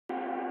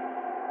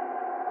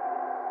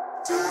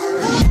Hi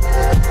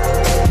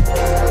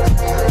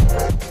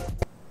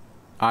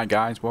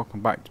guys,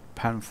 welcome back to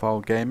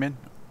Penfold Gaming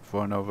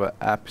for another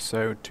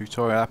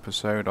tutorial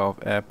episode of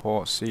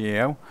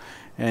AirportCEO.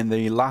 In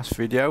the last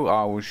video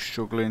I was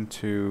struggling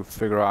to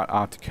figure out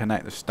how to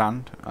connect the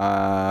stand,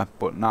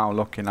 but now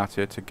looking at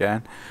it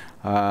again,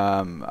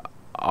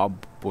 I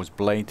was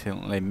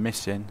blatantly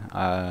missing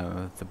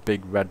the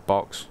big red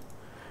box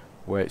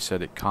where it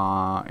said it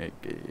can't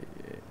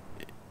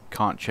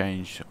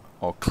change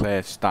or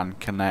clear stand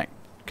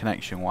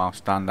connection while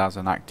stand has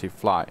an active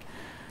flight.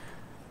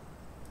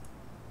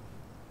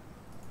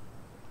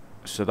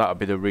 So that would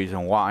be the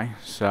reason why.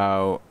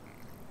 So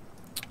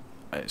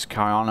let's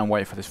carry on and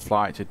wait for this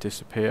flight to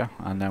disappear,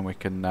 and then we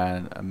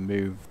can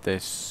move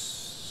this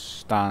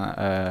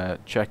stand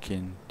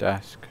check-in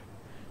desk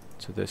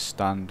to this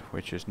stand,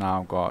 which has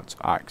now got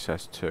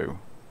access to.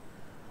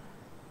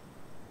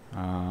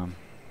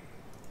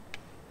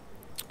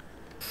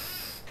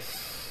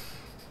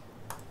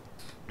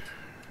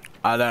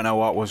 I don't know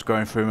what was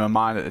going through my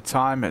mind at the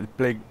time.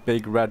 The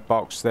big red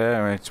box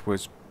there, it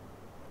was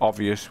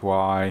obvious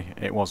why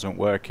it wasn't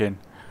working.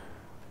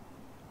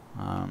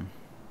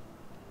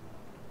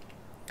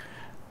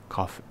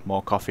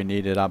 More coffee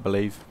needed, I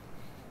believe.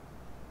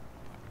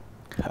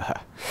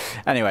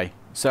 Anyway,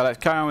 so let's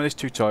carry on with this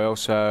tutorial.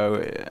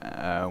 So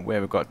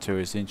where we've got to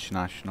is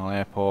International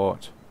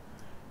Airport.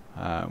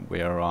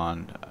 We are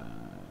on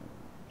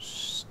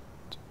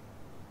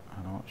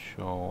I'm not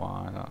sure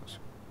why that's,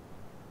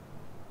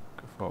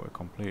 I thought we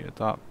completed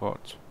that,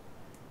 but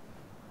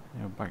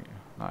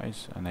that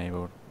is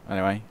enabled.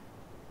 Anyway,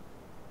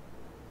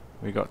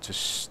 we got to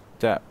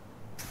step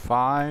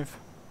 5.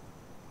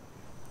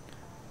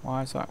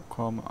 Why is that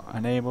come?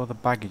 Enable the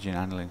baggage and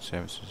handling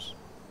services.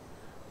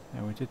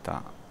 Yeah, we did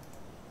that.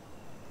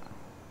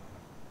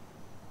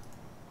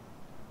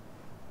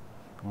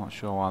 I'm not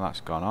sure why that's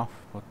gone off,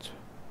 but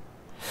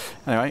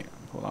anyway,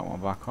 put that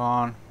one back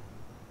on.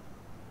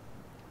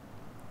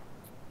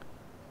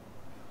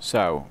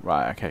 So,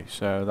 right, okay,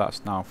 so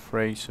that's now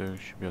free, so we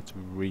should be able to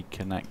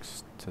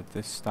reconnect to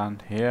this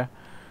stand here.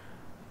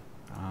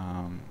 Put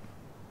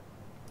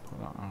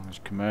that on as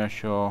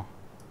commercial,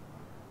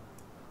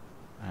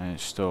 and it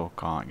still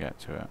can't get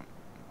to it.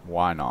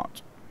 Why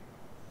not?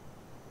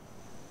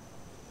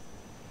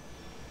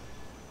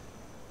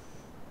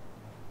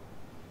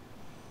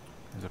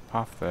 There's a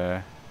path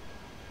there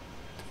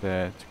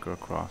to go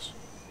across.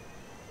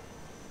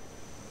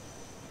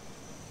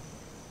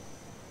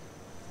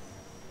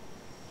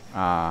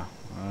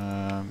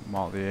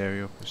 Mark the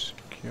area up as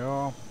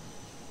secure.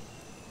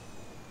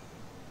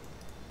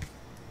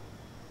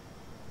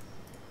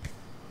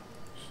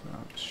 So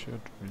that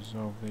should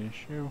resolve the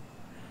issue.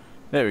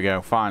 There we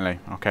go, finally.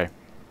 Okay.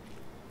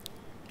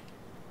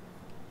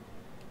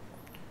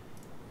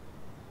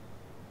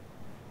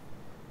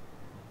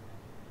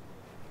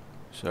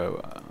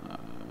 So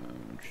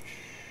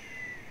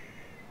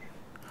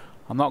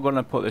I'm not going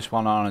to put this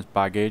one on as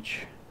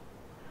baggage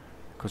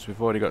because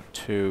we've already got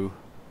 2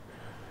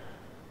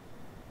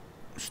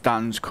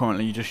 stands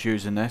currently just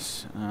using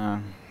this. It's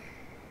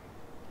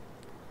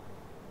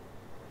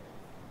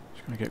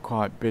going to get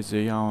quite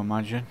busy, I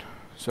imagine.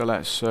 So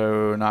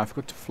now if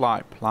we go to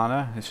flight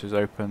planner, this has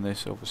opened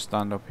this other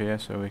stand up here,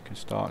 so we can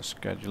start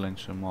scheduling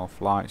some more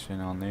flights in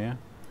on there.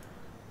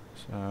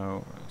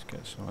 So let's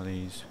get some of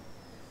these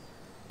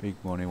big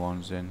money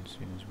ones in,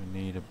 seeing as we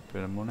need a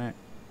bit of money.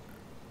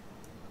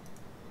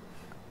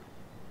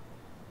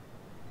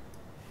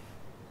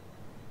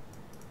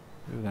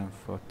 Do them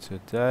for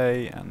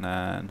today, and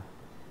then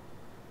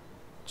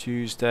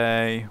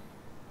Tuesday.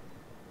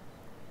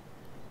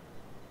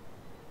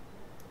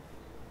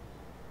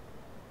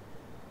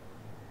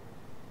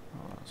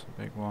 Oh, that's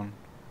a big one.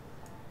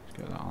 Let's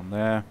get that on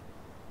there.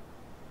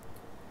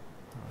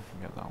 I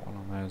can get that one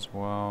on there as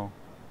well.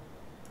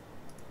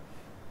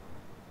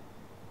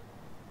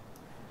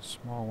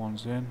 Small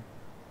ones in.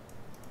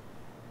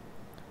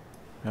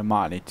 I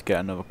might need to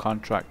get another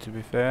contract, to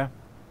be fair.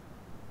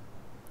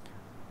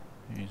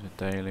 These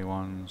are daily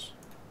ones.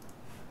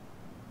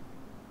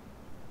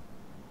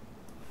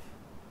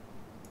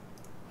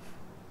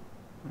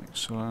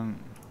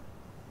 Excellent.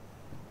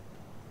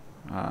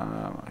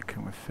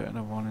 Can we fit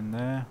another one in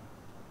there?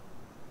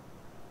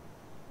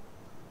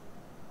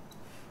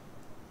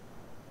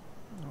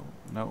 Oh,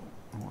 no.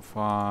 What if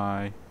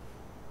I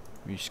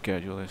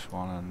reschedule this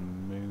one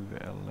and move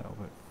it a little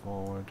bit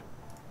forward?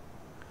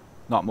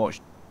 Not much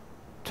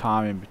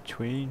time in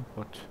between,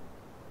 but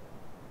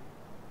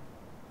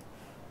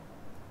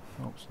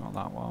oops, not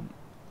that one.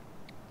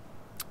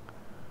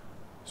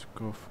 Let's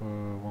go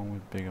for one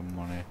with bigger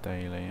money,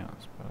 daily.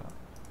 That's better.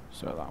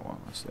 So that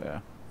one, that's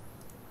there.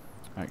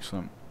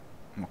 Excellent.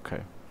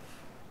 Okay.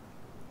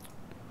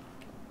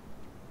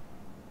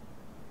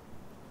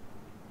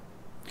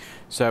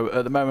 So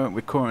at the moment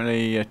we're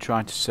currently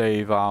trying to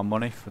save our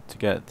money to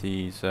get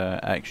these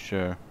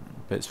extra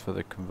bits for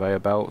the conveyor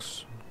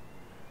belts.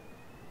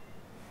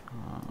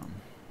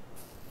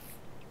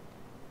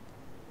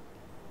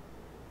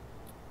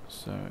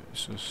 So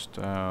it's just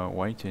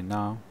waiting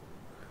now.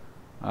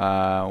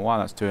 While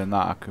that's doing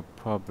that, I could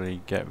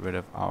probably get rid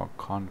of our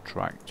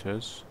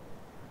contractors.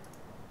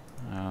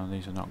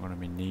 These are not going to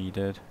be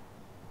needed.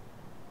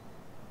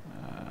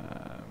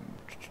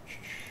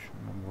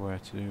 Remember where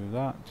to do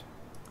that.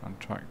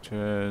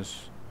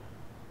 Contractors.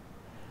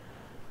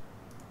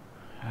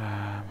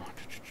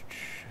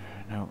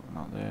 No,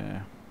 not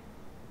there.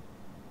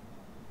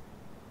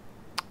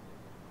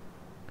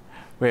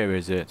 Where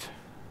is it?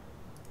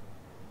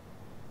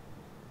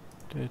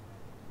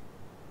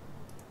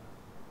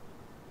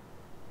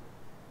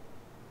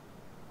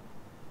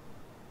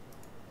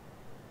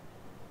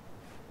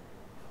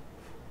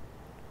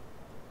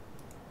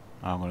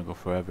 I'm going to go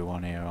for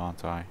everyone here,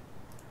 aren't I?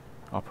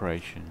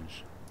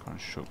 Operations,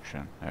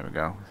 construction, there we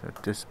go. So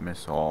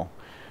dismiss all.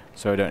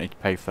 So I don't need to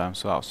pay for them,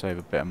 so that'll save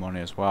a bit of money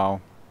as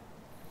well.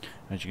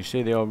 As you can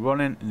see, they're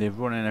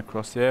running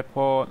across the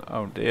airport.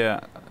 Oh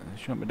dear,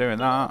 they shouldn't be doing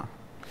that.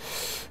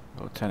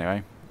 But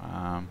anyway,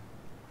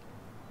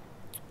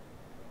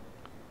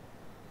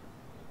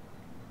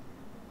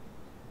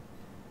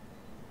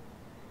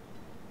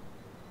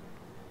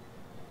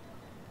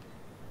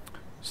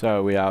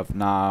 so we have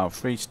now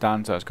 3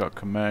 stands that's got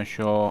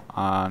commercial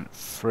and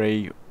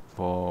 3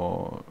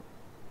 for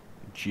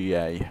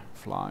GA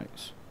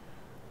flights.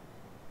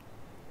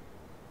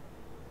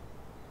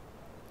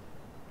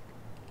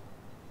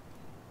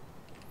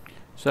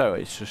 So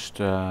it's just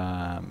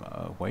a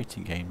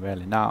waiting game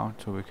really now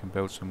until we can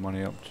build some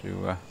money up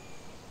to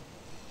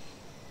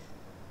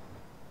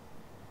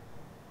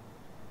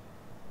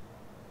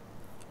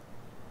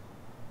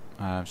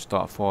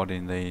start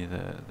affording the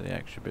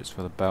extra bits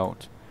for the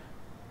belt.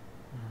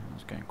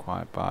 It's getting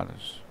quite bad.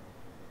 There's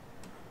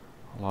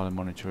a lot of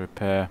money to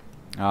repair.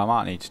 I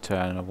might need to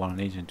turn one of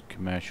these into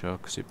commercial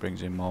because it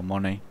brings in more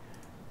money.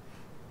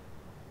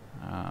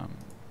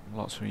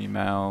 Lots of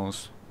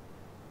emails.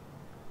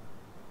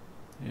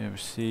 Yeah,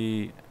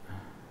 receipt,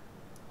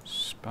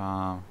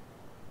 spam,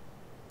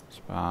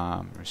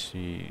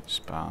 receipt,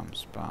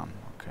 spam.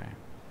 Okay.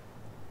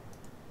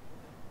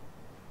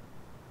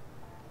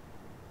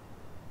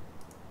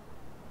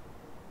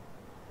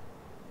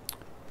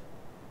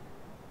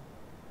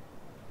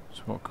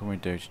 So what can we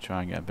do to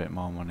try and get a bit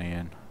more money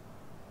in?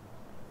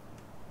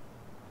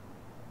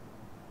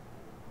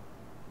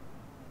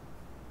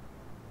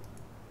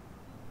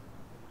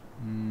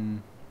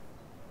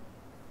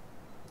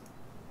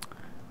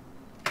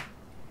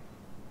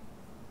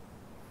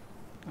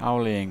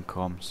 Hourly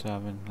income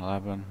 7,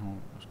 11. Oh,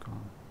 what's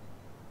gone?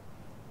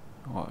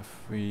 What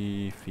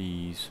free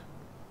fees?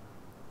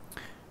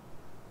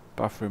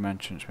 Bathroom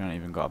entrance. We haven't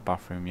even got a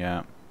bathroom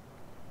yet.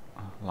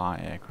 Light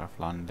aircraft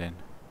landing.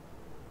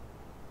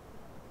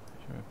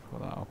 Should we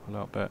put that up a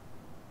little bit?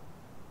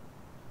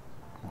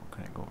 What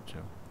can it go up to?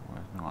 Well,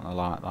 it's not gonna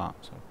like that.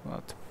 So put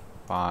that to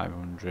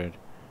 500.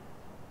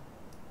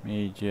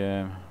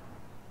 Medium.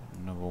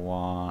 Another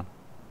one.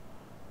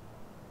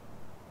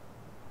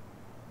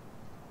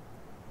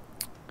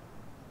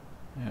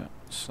 Yeah,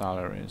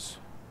 salaries.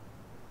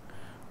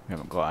 We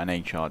haven't got an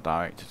HR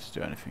director to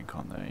do anything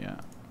on there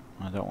yet.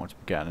 I don't want to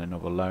be getting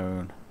another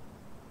loan.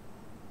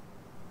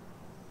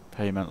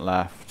 Payment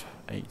left,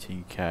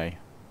 18k.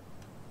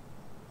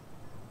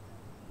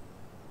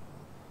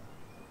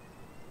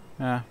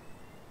 Yeah,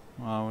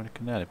 well we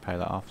can nearly pay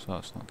that off, so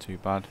that's not too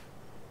bad.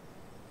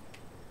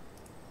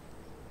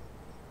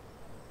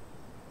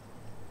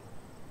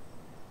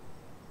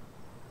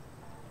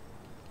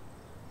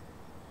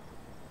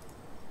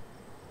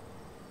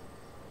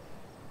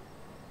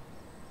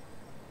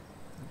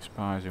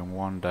 Expires in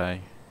 1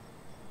 day.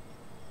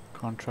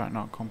 Contract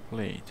not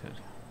completed.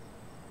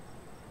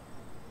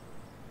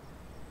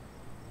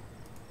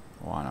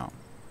 Why not?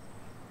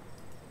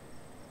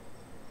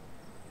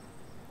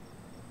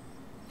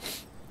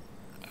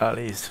 At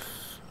least.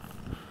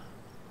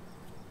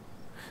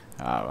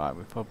 Alright,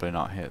 we've probably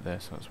not hit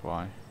this, that's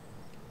why.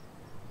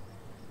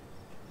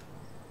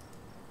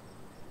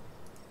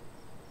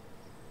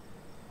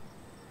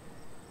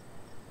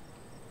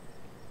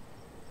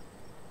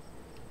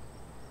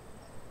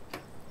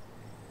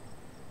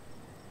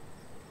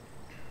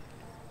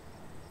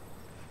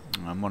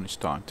 My money's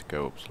starting to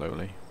go up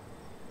slowly.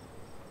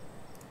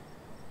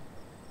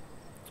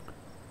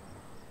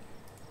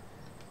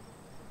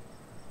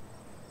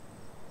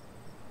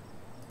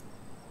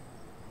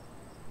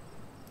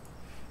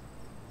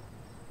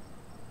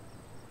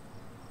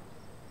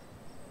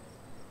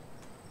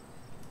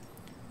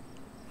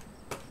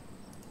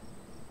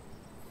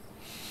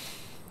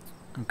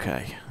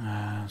 Okay,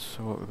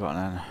 so what we've got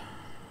then?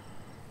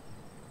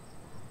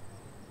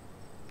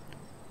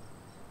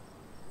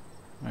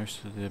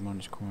 Most of the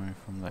money's coming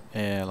from the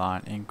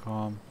airline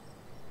income.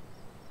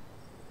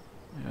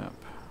 Yep.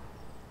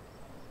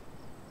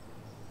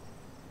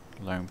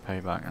 Loan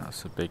payback,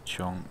 that's a big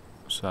chunk,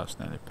 so that's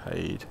nearly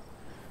paid.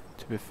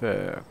 To be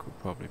fair, I could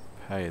probably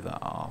pay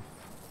that off.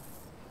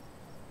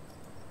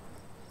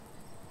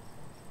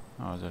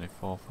 Oh, it's only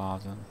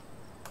 4,000.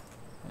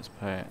 Let's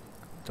pay it.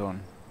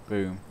 Done.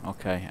 Boom.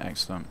 Okay,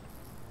 excellent.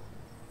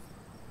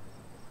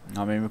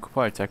 I mean, we could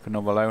probably take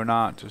another loan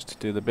out just to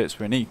do the bits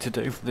we need to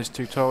do for this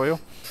tutorial.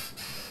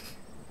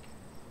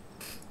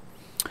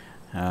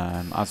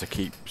 As I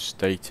keep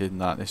stating,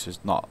 that this is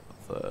not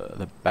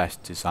the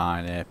best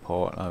design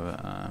airport.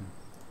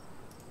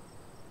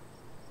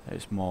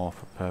 It's more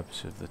for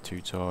purpose of the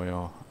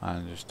tutorial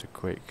and just a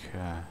quick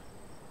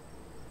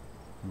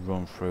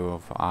run through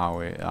of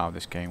how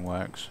this game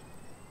works.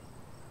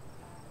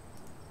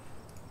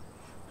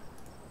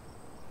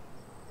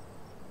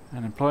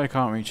 An employee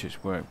can't reach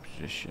its work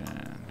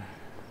position.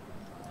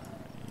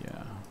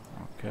 Yeah,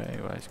 okay,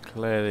 well, it's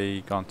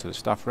clearly gone to the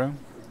staff room.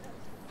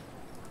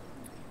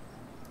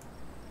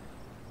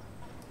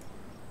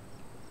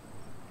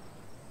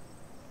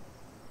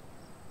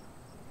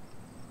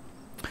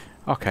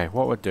 Okay,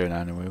 what we're doing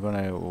then,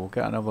 we'll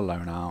get another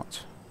loan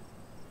out.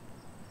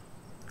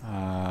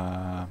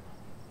 Well,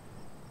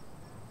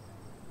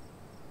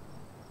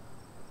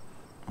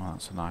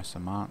 that's a nice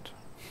amount.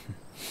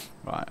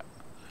 Right.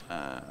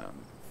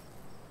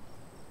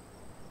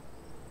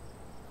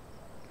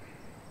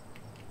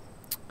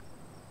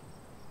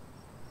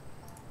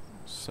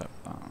 Set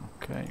that.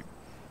 Okay.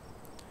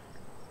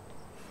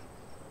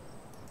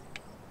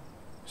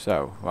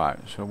 So right.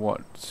 So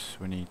what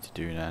we need to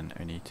do then?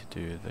 We need to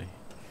do the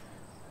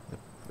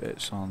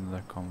bits on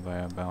the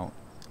conveyor belt.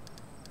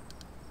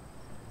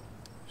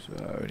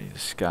 So we need a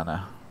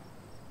scanner.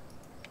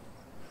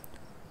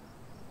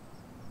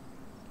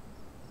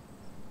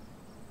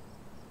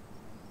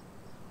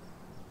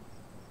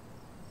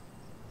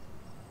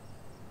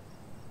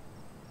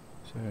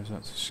 So is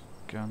that the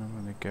scanner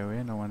when they go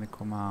in or when they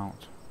come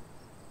out?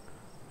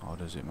 Or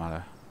does it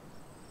matter?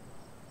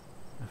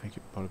 I think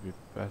it'd probably be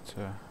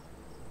better.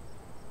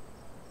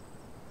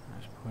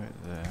 Let's put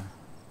it there.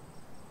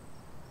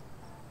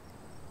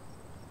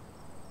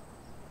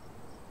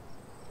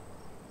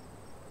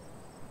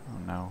 Oh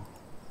no.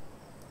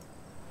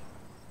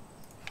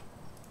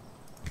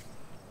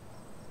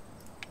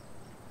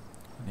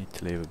 I need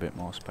to leave a bit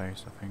more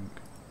space, I think.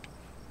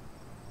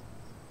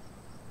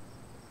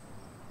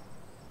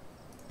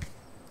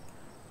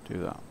 Do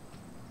that.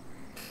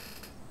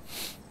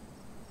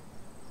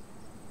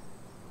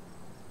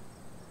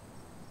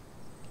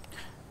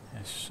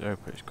 Let's hope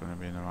it's going to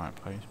be in the right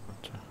place,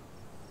 but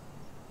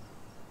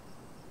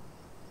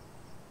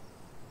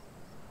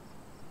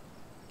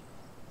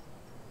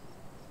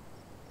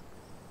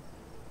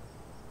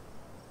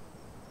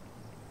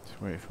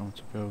let's wait for him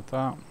to build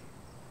that.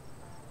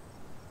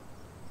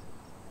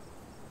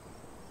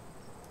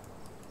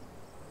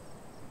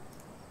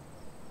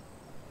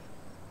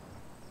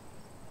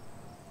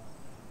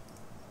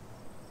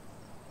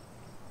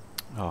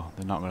 Oh,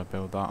 they're not going to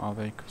build that, are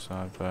they? Because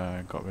I've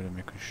got rid of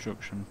my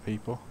construction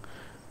people.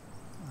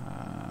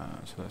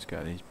 So let's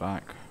get these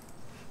back.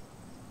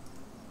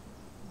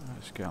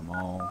 Let's get them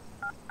all.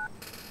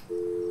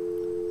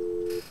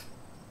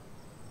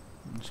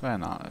 I'm saying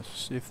that,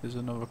 let's see if there's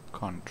another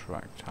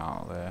contract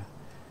out there.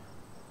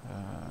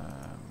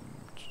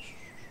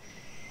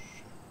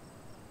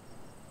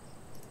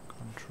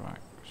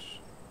 Contracts.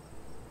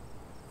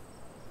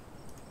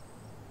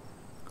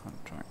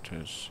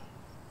 Contractors.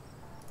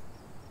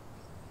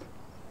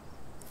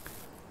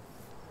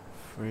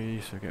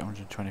 3, so get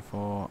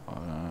 124.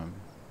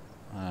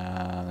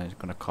 And it's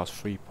going to cost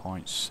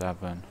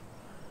 3.7.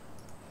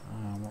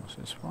 What's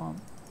this one?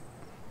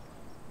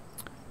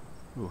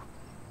 Ooh.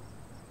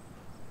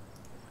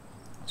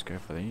 Let's go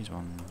for these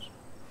ones.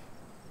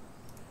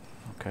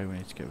 Okay, we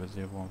need to get rid of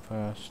the other one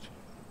first.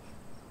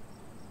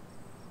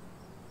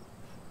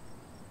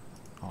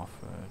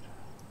 Offered.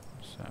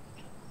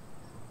 Accept.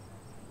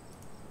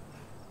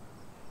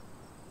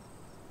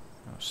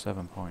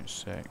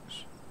 7.6.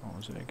 What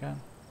was it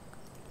again?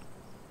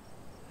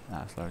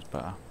 That's loads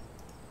better.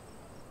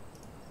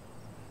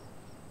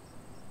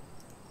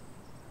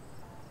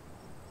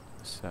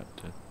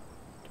 Accepted.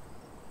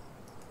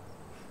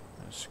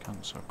 Let's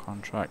cancel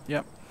contract.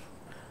 Yep.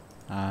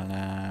 And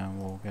then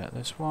we'll get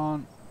this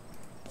one.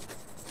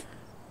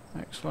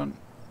 Excellent.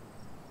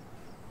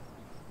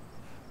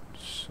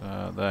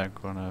 So they're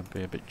gonna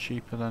be a bit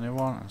cheaper than they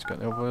want. Let's get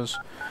the others.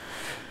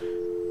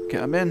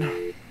 Get them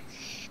in.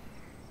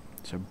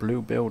 So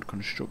blue build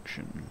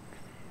construction.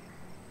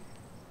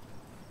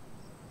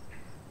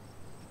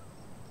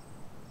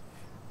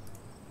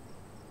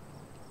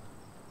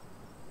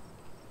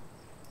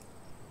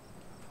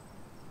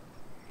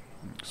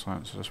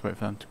 Excellent, so just wait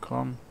for them to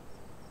come.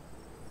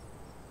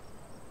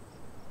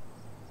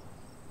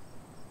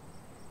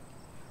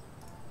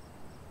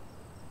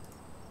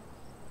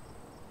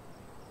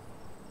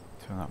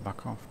 Turn that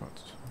back off.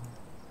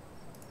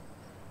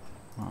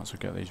 Might as well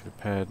get these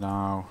repaired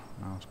now.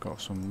 Now it's got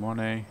some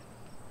money.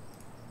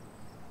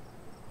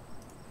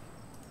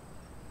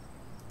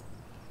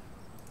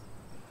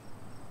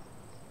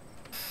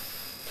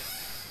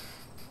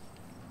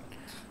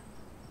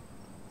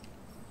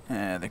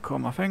 Yeah, they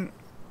come, I think.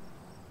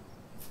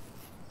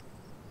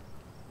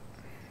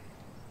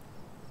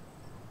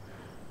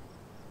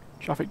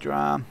 Traffic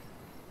jam.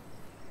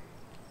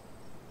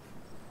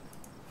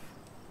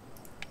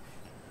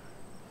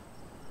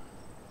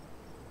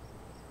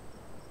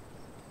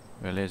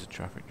 Really is a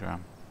traffic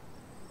jam.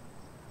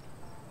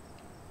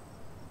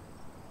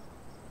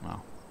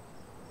 Well,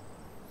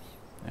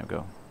 there we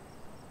go.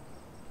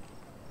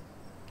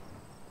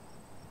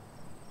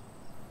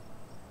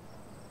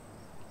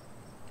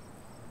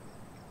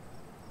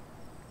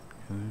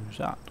 Who's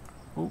that?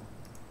 Ooh.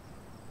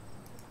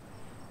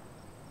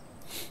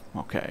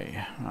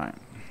 Okay, right.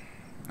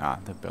 Ah,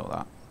 they built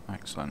that.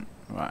 Excellent.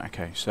 Right,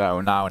 okay, so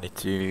now I need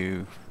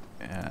to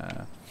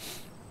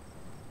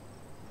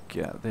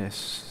get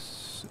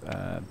this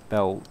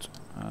belt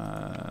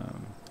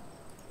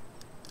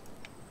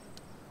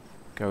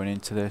going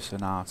into this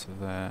and out of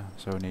there.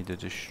 So we need a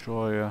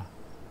destroyer.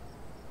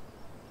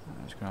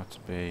 It's going to have to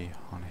be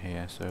on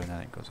here, so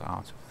then it goes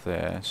out of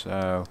there.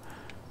 So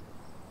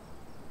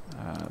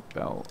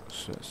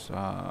belts.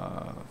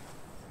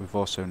 We've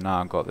also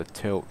now got the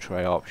tilt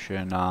tray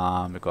option,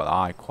 and we've got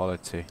high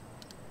quality.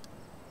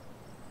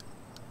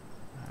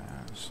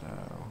 So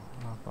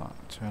how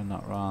about turn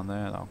that around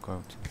there? That'll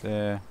go to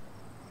there.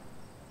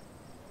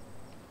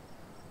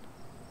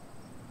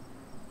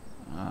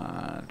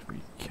 And we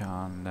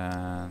can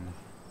then,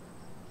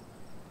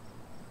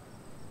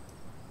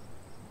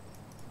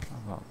 how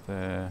about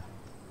there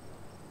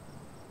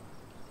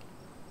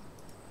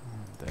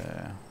and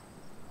there.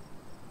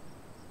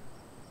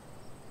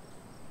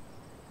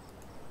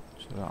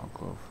 So that'll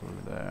go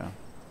through there.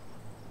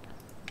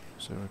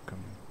 So we can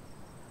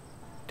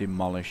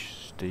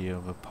demolish the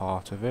other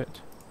part of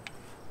it.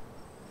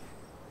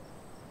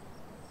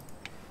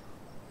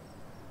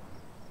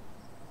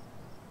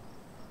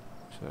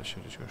 So that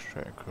should just go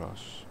straight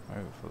across,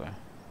 hopefully.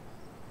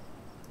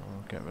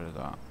 We'll get rid of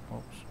that.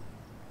 Oops.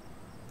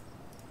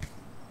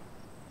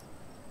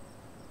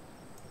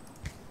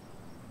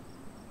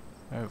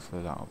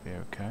 Hopefully that'll be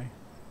okay.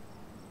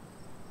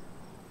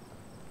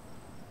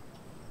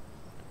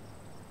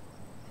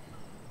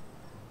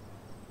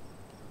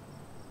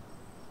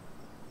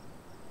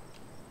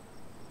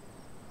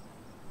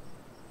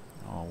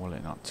 Or will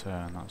it not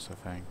turn? That's the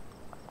thing.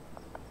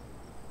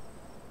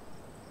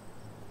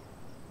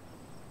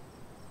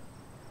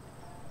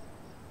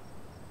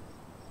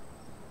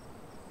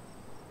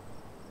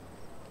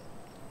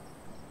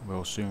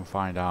 We'll soon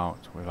find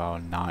out with our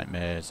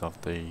nightmares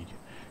of the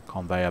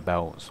conveyor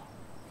belts.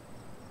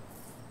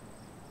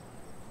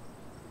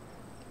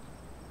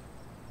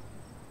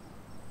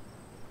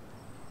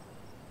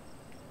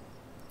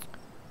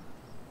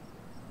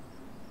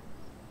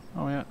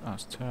 Oh yeah,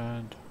 that's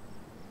turned.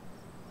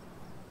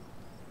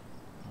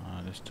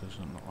 This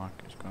doesn't look like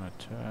it's going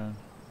to turn.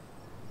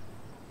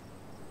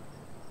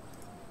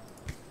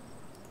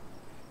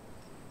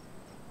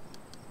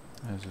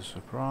 There's a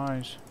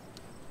surprise.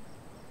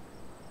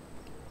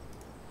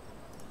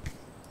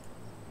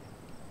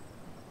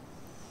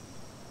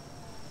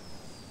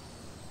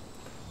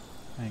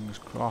 Fingers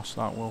crossed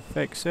that will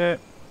fix it.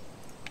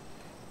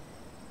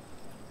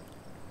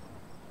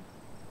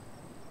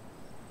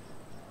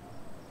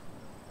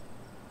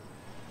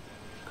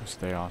 Because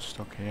they are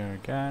stuck here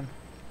again.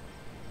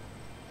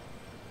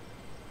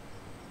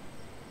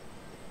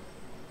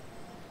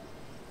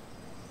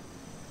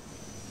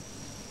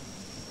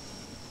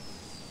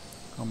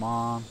 Come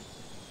on.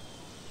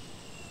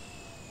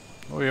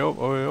 Hurry up,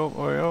 hurry up,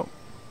 hurry up.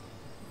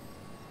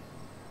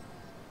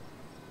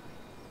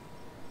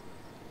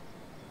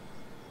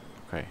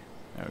 Okay,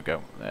 there we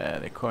go. There,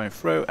 they're coming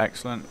through.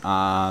 Excellent.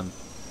 And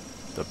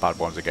the bad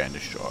ones are getting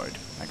destroyed.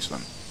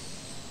 Excellent.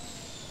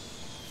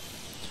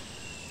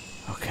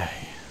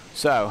 Okay,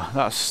 so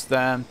that's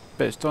them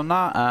bits done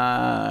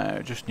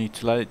that. Just need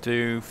to let it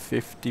do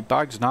 50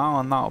 bags now,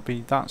 and that'll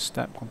be that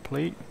step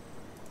complete.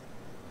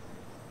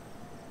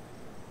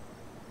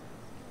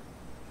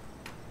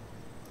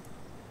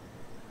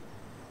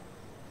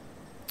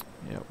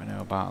 Yep, we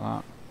know about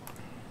that.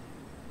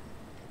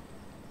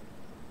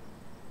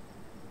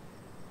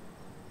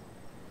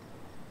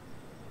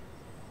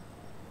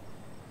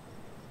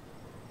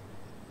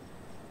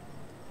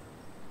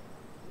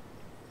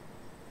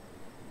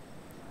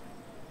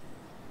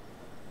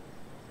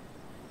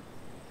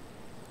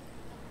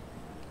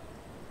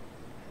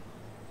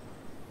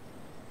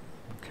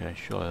 Okay,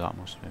 surely that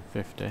must have been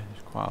 50. There's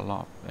quite a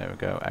lot. There we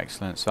go.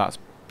 Excellent. So that's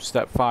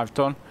step 5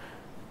 done.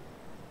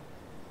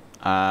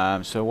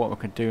 So what we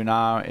can do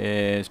now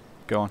is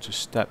go on to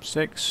step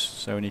 6.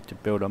 So we need to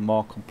build a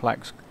more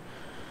complex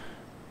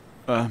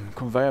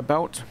conveyor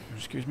belt.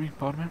 Excuse me,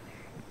 pardon me.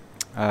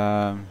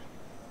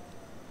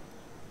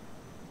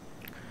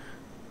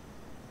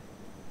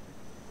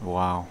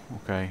 Wow,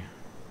 okay.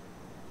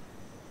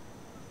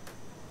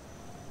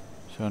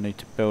 So I need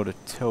to build a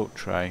tilt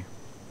tray.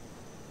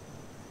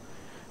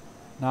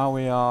 Now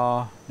we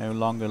are no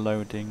longer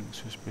loading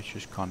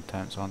suspicious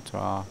contents onto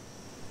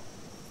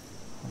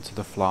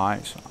the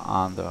flights,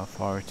 and the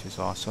authorities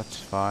are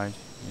satisfied.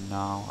 We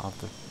now have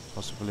the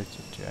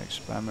possibility to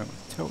experiment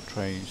with tilt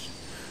trays.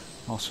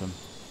 Awesome.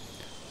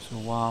 So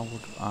why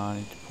would I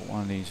need to put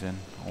one of these in?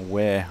 Or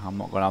where? I'm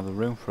not going to have the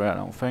room for it, I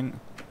don't think.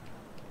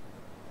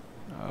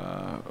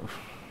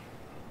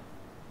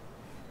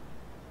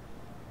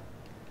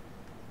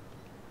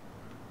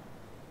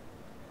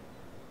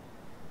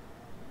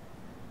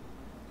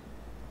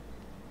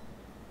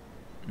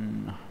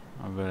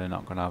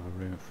 not going to have a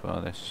room for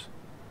this.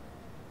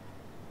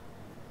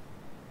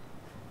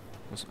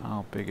 Because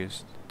how big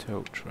is the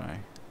tote tray?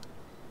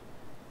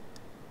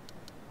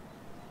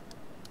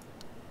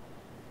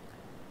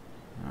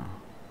 No.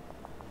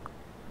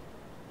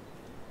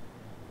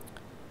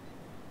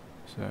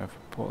 So if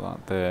I put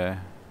that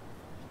there,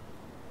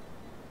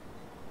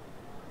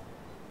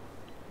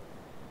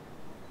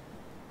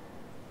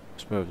 I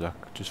suppose I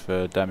could, just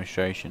for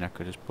demonstration, I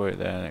could just put it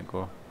there and then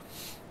go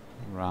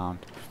around.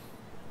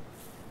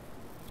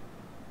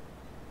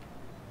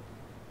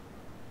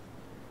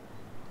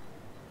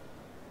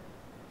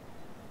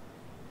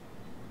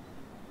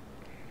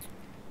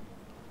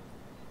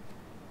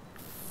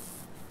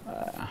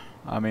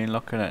 I mean,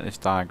 looking at this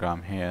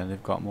diagram here,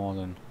 they've got more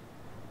than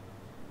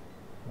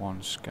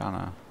one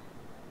scanner.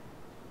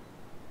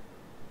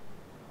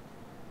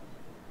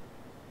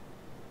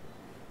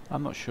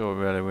 I'm not sure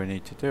really we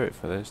need to do it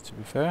for this, to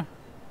be fair.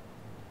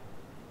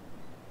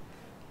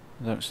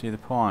 I don't see the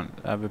point.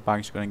 Every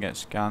bag's going to get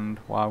scanned.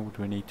 Why would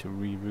we need to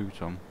reroute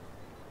them?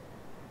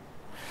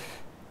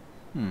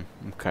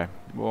 Okay.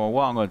 Well,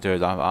 what I'm going to do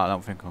is I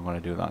don't think I'm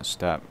going to do that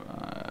step.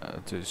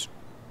 It's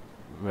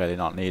really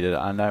not needed.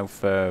 I know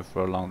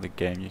further along the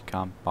game you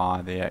can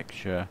buy the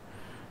extra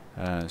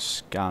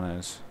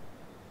scanners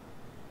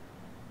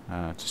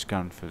to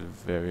scan for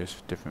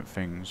various different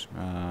things.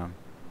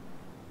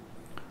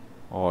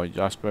 Or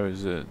I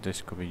suppose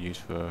this could be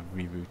used for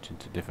rerouting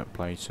to different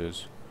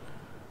places.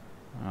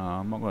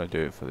 I'm not going to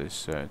do it for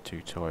this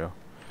tutorial.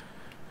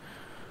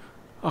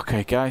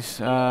 Okay guys,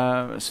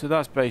 so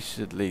that's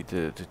basically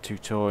the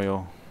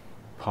tutorial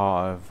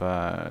part of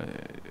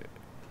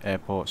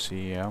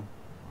AirportCEO.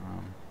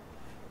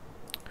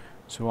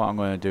 So what I'm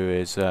going to do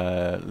is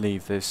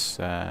leave this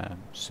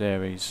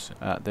series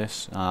at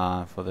this.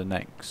 For the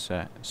next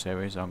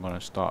series I'm going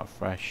to start a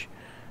fresh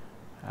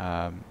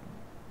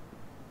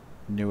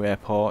new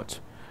airport.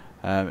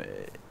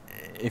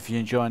 If you're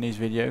enjoying these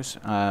videos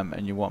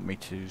and you want me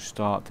to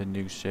start the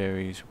new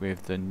series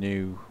with the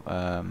new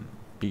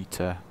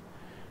beta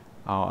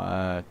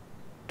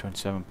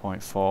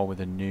 27.4 with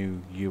a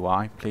new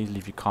UI, please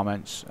leave your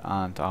comments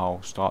and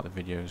I'll start the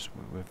videos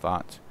with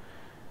that.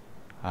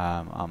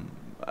 I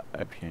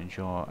hope you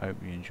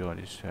enjoy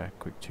this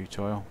quick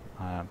tutorial.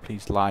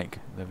 Please like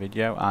the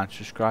video and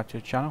subscribe to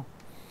the channel.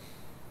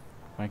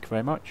 Thank you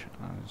very much.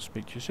 I'll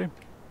speak to you soon.